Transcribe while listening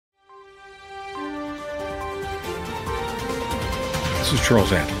This is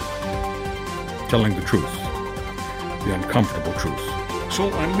Charles Adler, telling the truth, the uncomfortable truth. So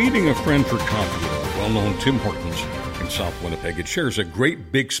I'm meeting a friend for coffee at a well-known Tim Hortons in South Winnipeg. It shares a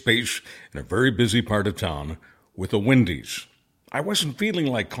great big space in a very busy part of town with a Wendy's. I wasn't feeling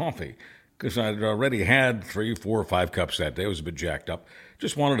like coffee because I'd already had 3, 4, or 5 cups that day. I was a bit jacked up.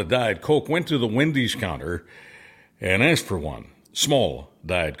 Just wanted a Diet Coke. Went to the Wendy's counter and asked for one, small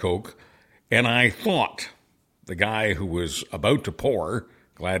Diet Coke. And I thought the guy who was about to pour,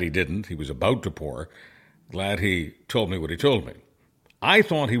 glad he didn't, he was about to pour, glad he told me what he told me. I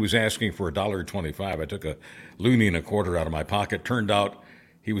thought he was asking for $1.25. I took a loonie and a quarter out of my pocket. Turned out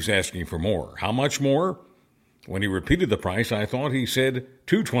he was asking for more. How much more? When he repeated the price, I thought he said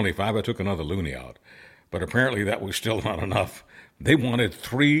 $2.25. I took another loonie out. But apparently that was still not enough. They wanted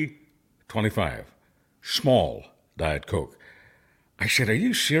 $3.25. Small Diet Coke. I said, "Are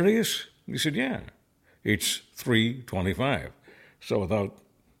you serious?" He said, "Yeah, it's $3.25. So without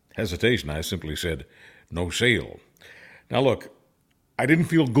hesitation, I simply said, "No sale." Now look, I didn't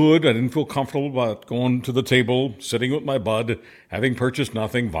feel good. I didn't feel comfortable about going to the table, sitting with my bud, having purchased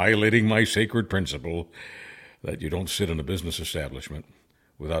nothing, violating my sacred principle that you don't sit in a business establishment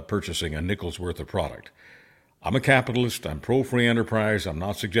without purchasing a nickel's worth of product. I'm a capitalist. I'm pro-free enterprise. I'm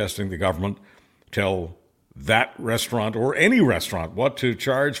not suggesting the government tell that restaurant or any restaurant what to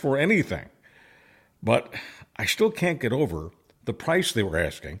charge for anything. But I still can't get over the price they were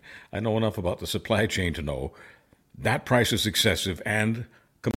asking. I know enough about the supply chain to know that price is excessive and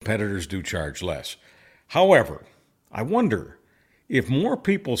competitors do charge less. However, I wonder if more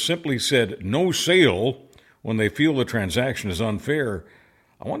people simply said no sale when they feel the transaction is unfair,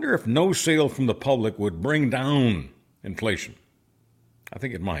 I wonder if no sale from the public would bring down inflation. I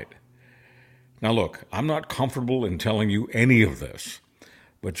think it might. Now look, I'm not comfortable in telling you any of this,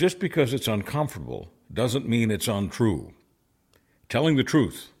 but just because it's uncomfortable doesn't mean it's untrue. Telling the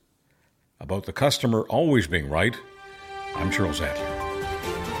truth about the customer always being right, I'm Charles Adler.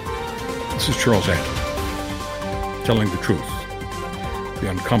 This is Charles Adler, telling the truth, the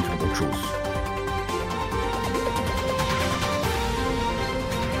uncomfortable truth.